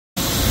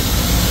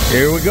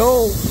Here we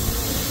go.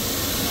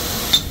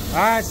 All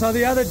right, so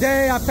the other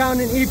day I found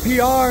an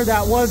EPR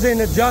that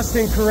wasn't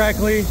adjusting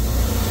correctly.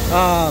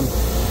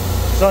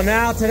 So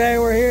now today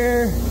we're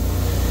here.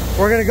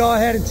 We're gonna go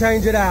ahead and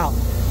change it out.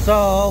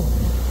 So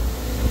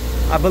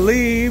I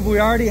believe we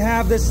already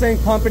have this thing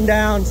pumping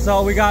down.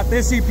 So we got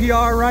this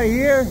EPR right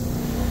here,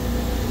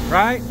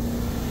 right?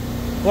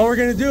 What we're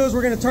gonna do is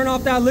we're gonna turn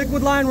off that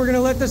liquid line. We're gonna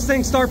let this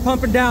thing start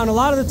pumping down. A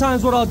lot of the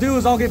times what I'll do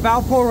is I'll get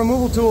valve core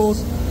removal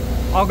tools.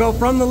 I'll go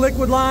from the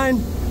liquid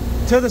line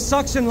to the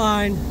suction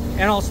line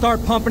and I'll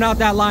start pumping out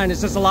that line. It's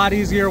just a lot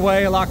easier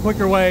way, a lot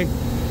quicker way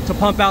to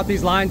pump out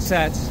these line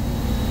sets.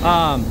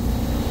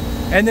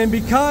 And then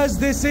because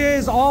this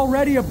is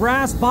already a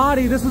brass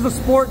body, this is a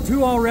Sport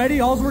 2 already,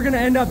 all we're gonna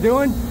end up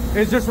doing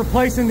is just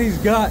replacing these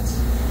guts,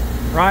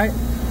 right?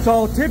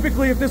 So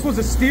typically if this was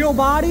a steel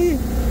body,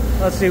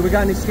 let's see, we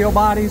got any steel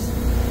bodies?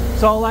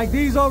 So like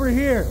these over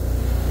here,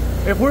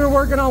 if we were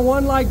working on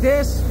one like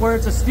this, where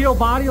it's a steel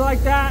body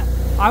like that,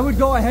 I would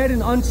go ahead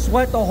and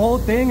unsweat the whole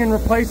thing and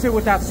replace it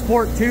with that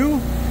Sport 2,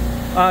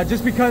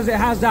 just because it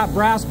has that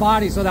brass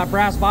body, so that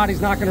brass body's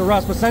not gonna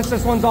rust. But since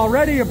this one's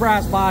already a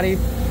brass body,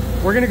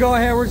 we're gonna go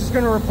ahead, we're just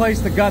gonna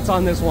replace the guts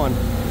on this one.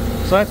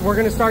 So we're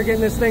gonna start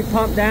getting this thing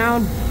pumped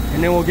down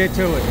and then we'll get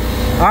to it.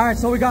 All right,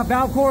 so we got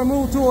valve core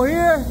removal tool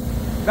here,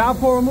 valve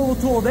core removal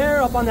tool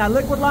there up on that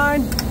liquid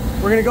line.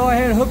 We're gonna go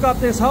ahead and hook up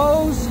this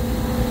hose.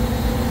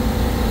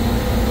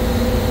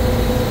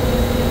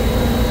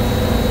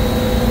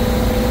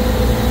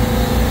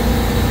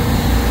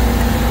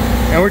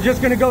 And we're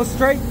just gonna go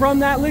straight from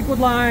that liquid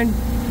line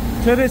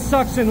to this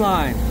suction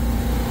line.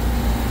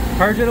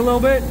 Purge it a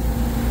little bit.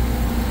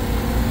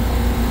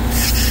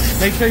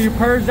 Make sure you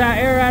purge that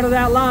air out of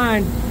that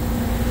line.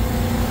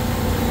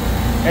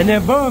 And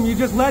then boom, you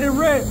just let it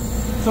rip.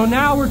 So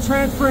now we're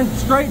transferring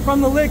straight from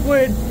the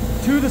liquid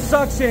to the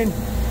suction.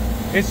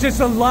 It's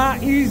just a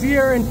lot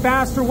easier and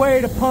faster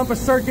way to pump a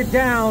circuit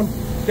down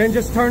than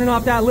just turning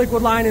off that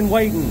liquid line and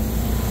waiting.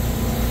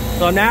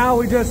 So now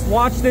we just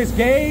watch this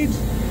gauge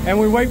and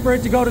we wait for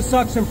it to go to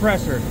suction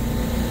pressure.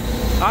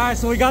 All right,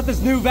 so we got this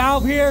new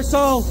valve here.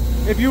 So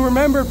if you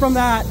remember from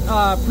that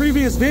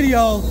previous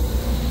video,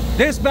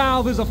 this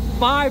valve is a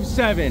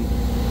 5.7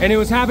 and it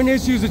was having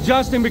issues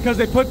adjusting because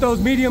they put those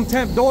medium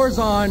temp doors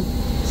on,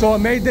 so it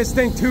made this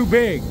thing too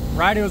big,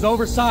 right? It was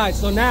oversized.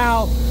 So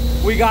now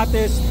we got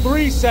this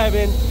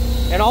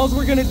 3.7, and all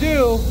we're gonna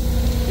do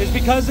is,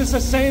 because it's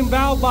the same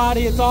valve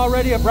body, it's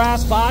already a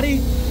brass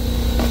body,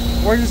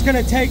 we're just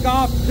gonna take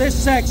off this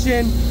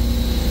section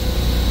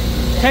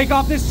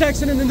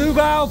in the new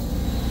valve,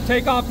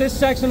 take off this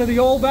section of the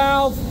old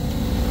valve,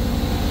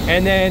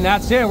 and then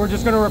that's it. We're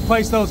just gonna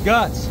replace those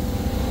guts.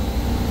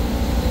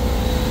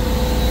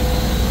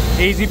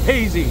 Easy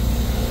peasy.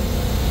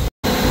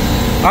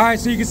 All right,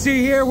 so you can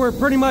see here, we're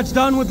pretty much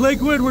done with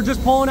liquid. We're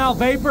just pulling out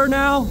vapor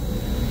now.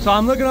 So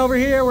I'm looking over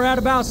here, we're at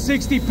about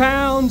 60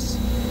 pounds.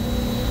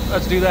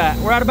 Let's do that.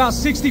 We're at about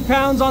 60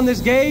 pounds on this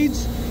gauge.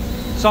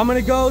 So I'm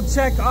gonna go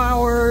check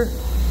our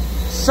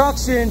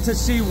suction to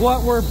see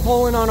what we're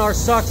pulling on our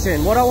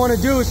suction. What I wanna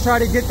do is try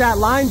to get that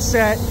line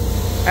set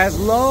as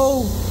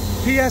low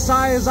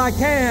PSI as I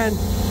can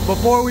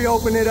before we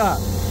open it up.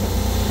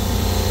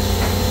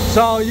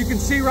 So you can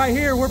see right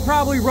here, we're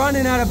probably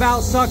running at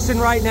about suction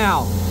right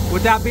now,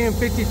 with that being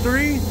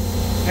 53.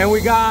 And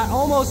we got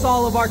almost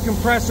all of our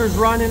compressors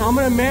running. I'm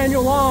gonna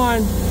manual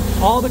on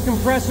all the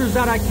compressors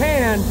that I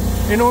can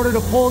in order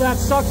to pull that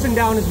suction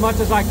down as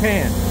much as I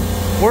can.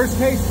 Worst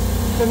case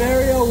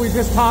scenario, we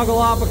just toggle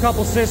off a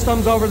couple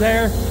systems over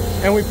there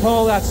and we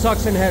pull that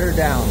suction header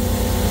down.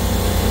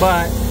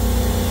 But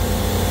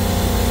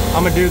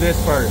I'm gonna do this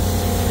first.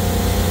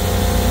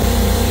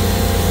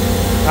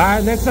 All right,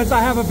 and then since I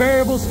have a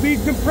variable speed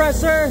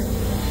compressor,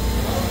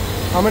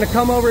 I'm gonna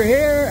come over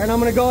here and I'm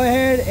gonna go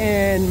ahead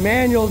and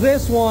manual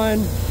this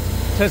one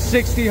to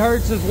 60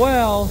 Hertz as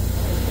well,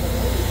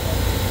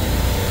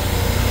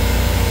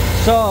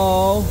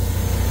 so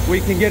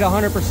we can get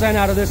 100%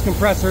 out of this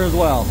compressor as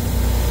well.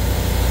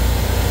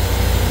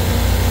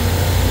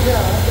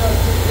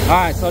 All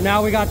right, so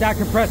now we got that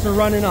compressor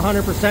running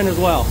 100% as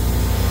well.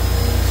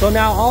 So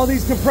now all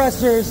these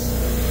compressors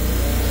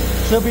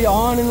should be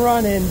on and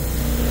running.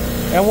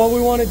 And what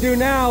we want to do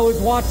now is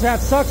watch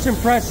that suction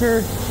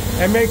pressure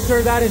and make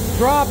sure that it's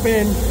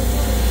dropping,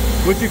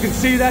 which you can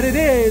see that it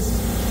is.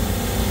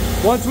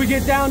 Once we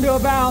get down to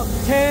about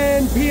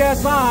 10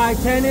 PSI,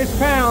 10-ish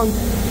pounds,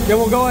 then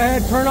we'll go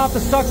ahead, turn off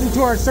the suction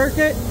to our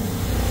circuit,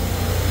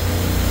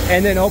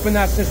 and then open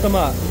that system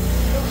up.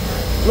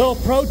 Little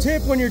pro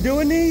tip when you're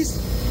doing these,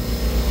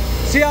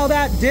 see how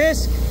that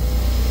disc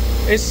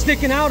is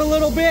sticking out a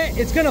little bit?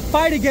 It's gonna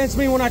fight against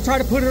me when I try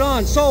to put it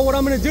on. So what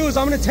I'm gonna do is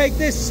I'm gonna take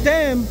this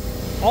stem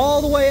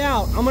all the way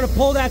out. I'm gonna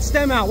pull that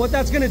stem out. What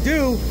that's gonna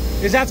do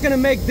is that's gonna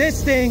make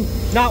this thing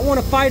not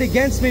wanna fight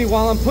against me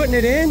while I'm putting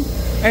it in.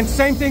 And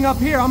same thing up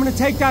here. I'm gonna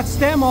take that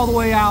stem all the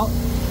way out,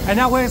 and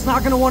that way it's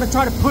not gonna wanna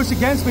try to push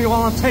against me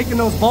while I'm taking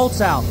those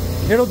bolts out.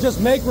 It'll just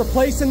make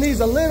replacing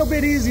these a little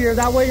bit easier.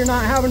 That way you're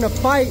not having to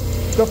fight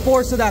the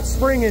force of that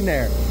spring in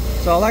there.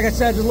 So like I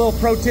said, a little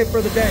pro tip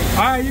for the day.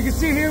 All right, you can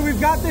see here we've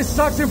got this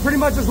suction pretty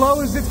much as low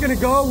as it's gonna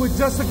go with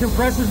just the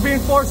compressors being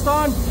forced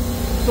on.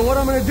 So what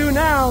I'm gonna do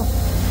now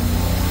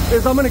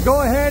is I'm gonna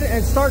go ahead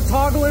and start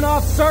toggling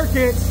off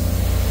circuits.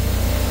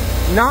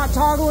 Not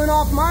toggling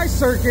off my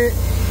circuit,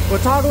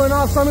 but toggling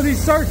off some of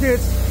these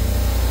circuits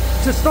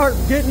to start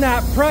getting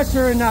that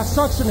pressure and that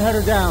suction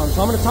header down.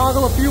 So I'm gonna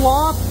toggle a few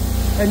off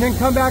and then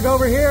come back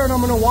over here and I'm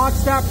gonna watch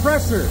that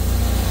pressure.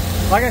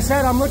 Like I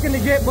said, I'm looking to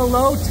get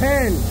below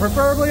 10,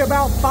 preferably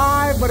about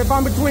 5, but if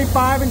I'm between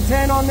 5 and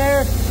 10 on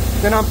there,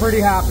 then I'm pretty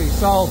happy.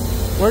 So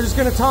we're just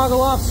gonna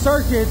toggle off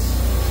circuits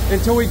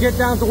until we get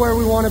down to where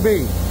we wanna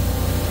be.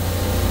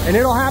 And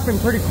it'll happen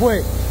pretty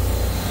quick.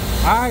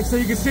 All right, so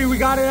you can see we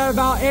got it at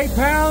about 8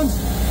 pounds.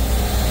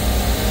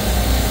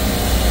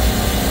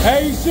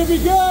 Hey, you should be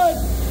good.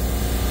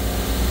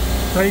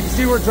 So you can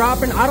see we're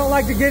dropping. I don't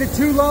like to get it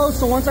too low,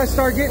 so once I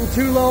start getting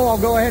too low, I'll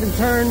go ahead and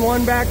turn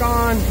one back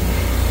on.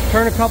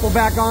 Turn a couple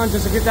back on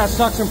just to get that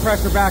suction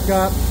pressure back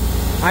up.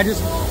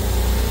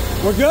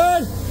 We're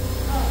good?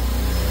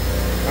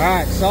 All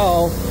right,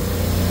 so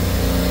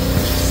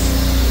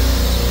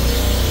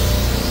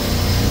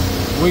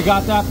we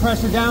got that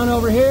pressure down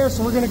over here,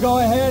 so we're gonna go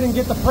ahead and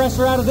get the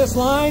pressure out of this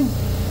line,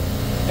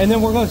 and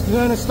then we're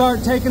gonna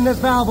start taking this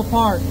valve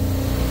apart.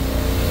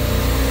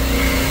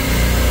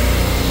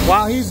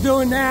 While he's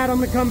doing that, I'm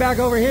gonna come back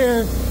over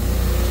here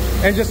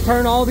and just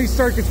turn all these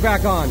circuits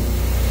back on.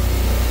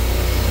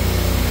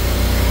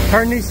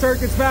 Turn these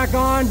circuits back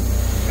on,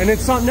 and then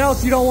something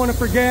else you don't want to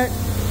forget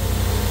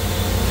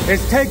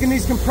is taking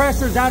these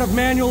compressors out of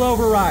manual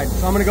override.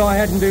 So I'm gonna go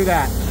ahead and do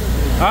that.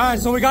 All right,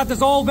 so we got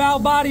this old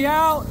valve body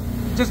out.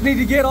 Just need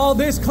to get all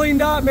this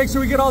cleaned up, make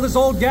sure we get all this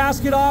old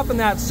gasket off and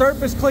that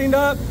surface cleaned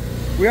up.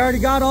 We already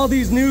got all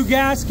these new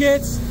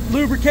gaskets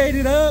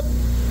lubricated up.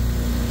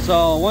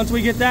 So once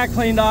we get that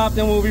cleaned off,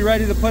 then we'll be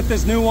ready to put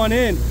this new one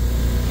in.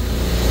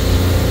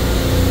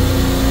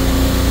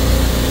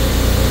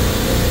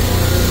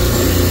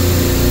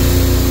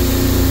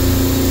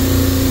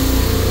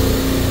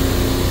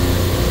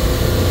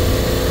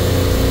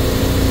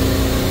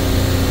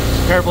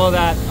 Careful of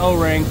that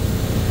O-ring.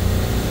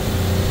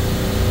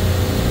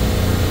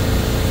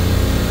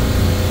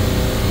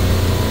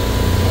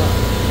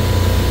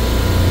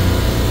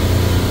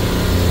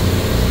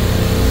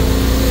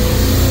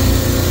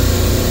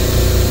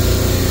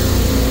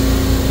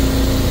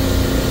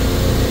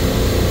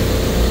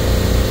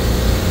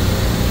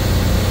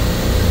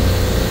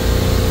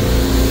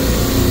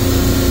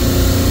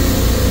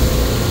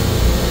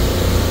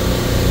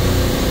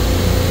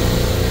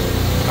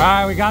 All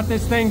right, we got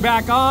this thing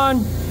back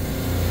on.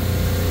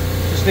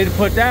 Just need to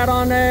put that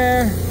on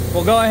there.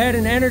 We'll go ahead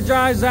and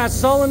energize that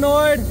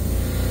solenoid.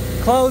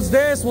 Close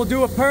this, we'll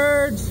do a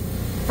purge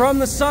from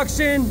the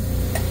suction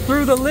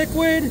through the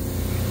liquid.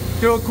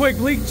 Do a quick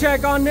leak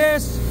check on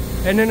this.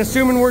 And then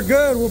assuming we're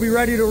good, we'll be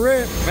ready to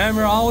rip.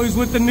 Remember, always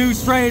with the new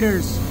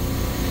straighters.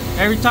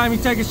 Every time you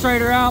take a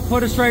straighter out,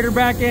 put a straighter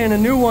back in, a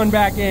new one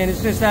back in.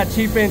 It's just that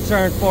cheap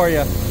insurance for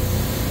you.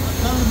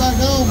 Coming back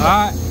home. All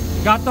right.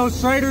 Got those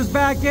straighters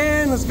back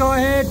in. Let's go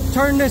ahead,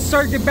 turn this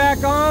circuit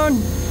back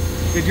on.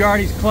 Did you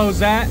already close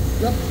that?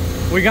 Yep.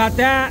 We got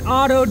that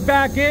autoed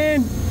back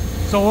in.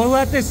 So we'll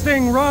let this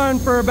thing run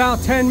for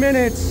about 10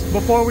 minutes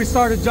before we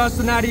start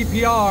adjusting that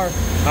EPR.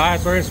 All right,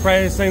 so we're gonna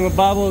spray this thing with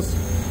bubbles.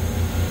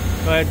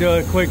 Go ahead and do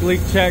a quick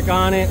leak check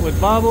on it with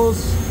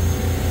bubbles.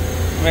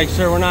 Make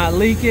sure we're not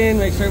leaking,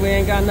 make sure we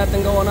ain't got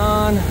nothing going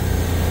on.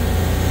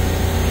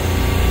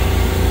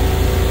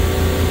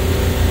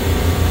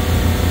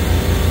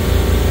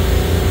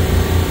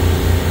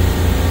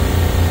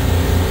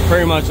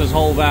 Pretty much this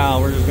whole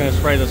valve, we're just gonna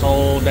spray this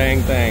whole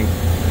dang thing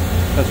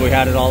since we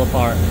had it all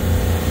apart.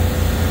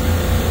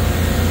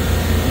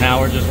 Now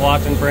we're just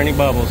watching for any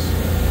bubbles.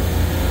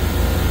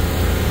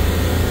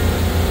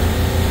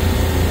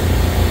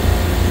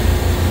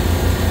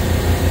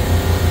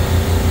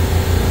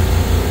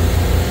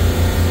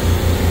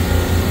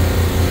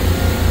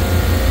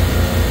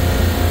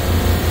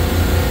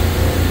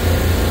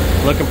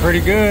 Looking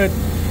pretty good.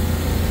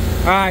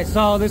 All right,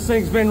 so this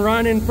thing's been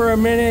running for a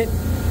minute.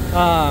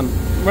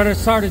 We're gonna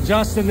start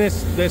adjusting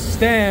this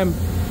stem.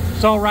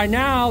 So right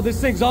now, this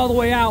thing's all the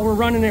way out. We're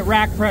running at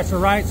rack pressure,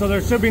 right? So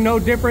there should be no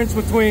difference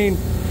between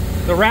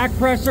the rack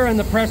pressure and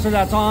the pressure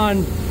that's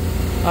on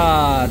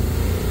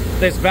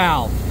this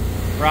valve,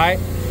 right?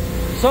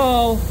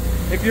 So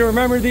if you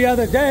remember the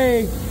other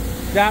day,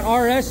 that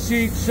RS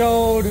sheet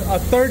showed a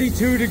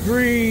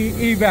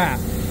 32-degree evap.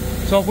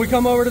 So if we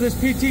come over to this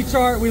PT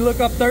chart, we look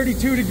up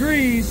 32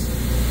 degrees,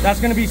 that's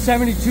gonna be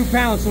 72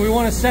 pounds. So we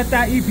wanna set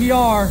that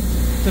EPR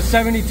to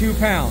 72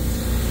 pounds,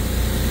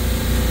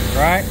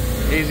 right?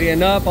 Easy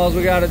enough. All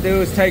we gotta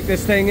do is take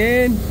this thing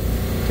in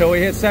till we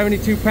hit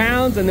 72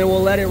 pounds and then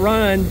we'll let it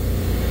run.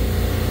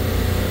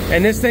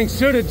 And this thing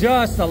should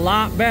adjust a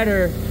lot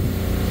better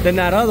than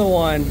that other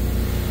one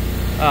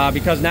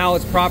because now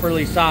it's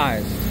properly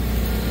sized.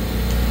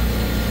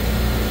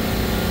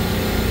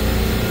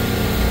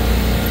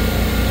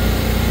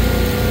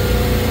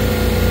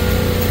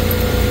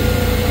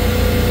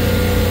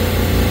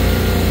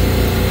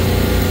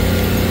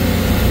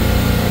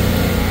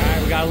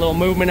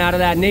 little movement out of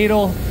that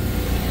needle.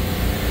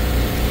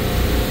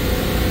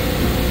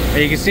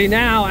 And you can see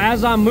now,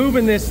 as I'm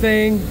moving this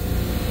thing,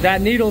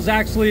 that needle's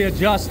actually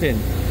adjusting.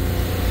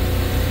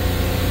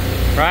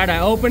 Right, I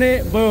open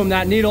it, boom,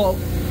 that needle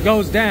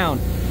goes down.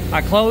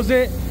 I close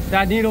it,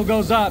 that needle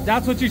goes up.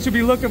 That's what you should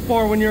be looking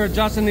for when you're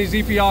adjusting these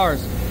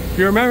EPRs. If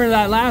you remember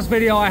that last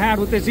video I had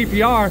with this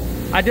EPR,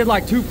 I did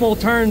like 2 full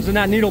turns and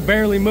that needle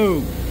barely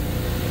moved.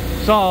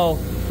 So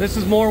this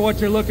is more what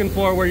you're looking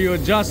for, where you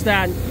adjust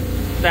that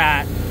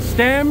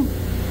stem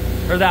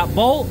or that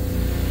bolt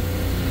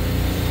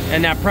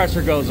and that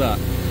pressure goes up.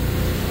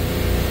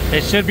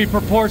 It should be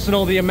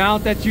proportional. The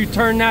amount that you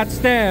turn that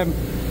stem,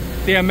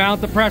 the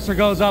amount the pressure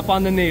goes up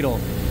on the needle.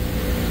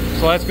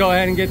 So let's go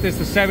ahead and get this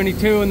to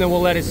 72 and then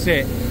we'll let it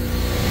sit.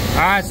 All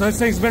right, so this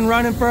thing's been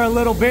running for a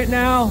little bit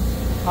now.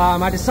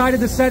 I decided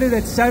to set it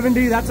at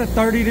 70. That's a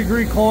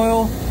 30-degree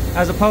coil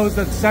as opposed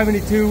to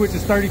 72, which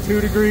is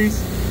 32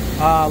 degrees.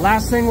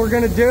 Last thing we're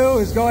gonna do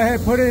is go ahead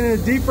and put it in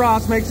a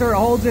defrost, make sure it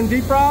holds in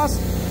defrost,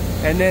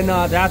 and then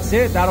that's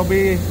it. That'll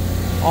be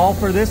all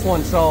for this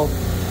one. So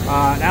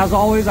as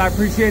always, I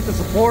appreciate the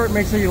support.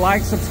 Make sure you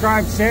like,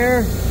 subscribe,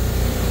 share,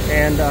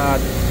 and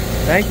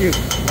thank you.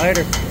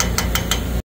 Later.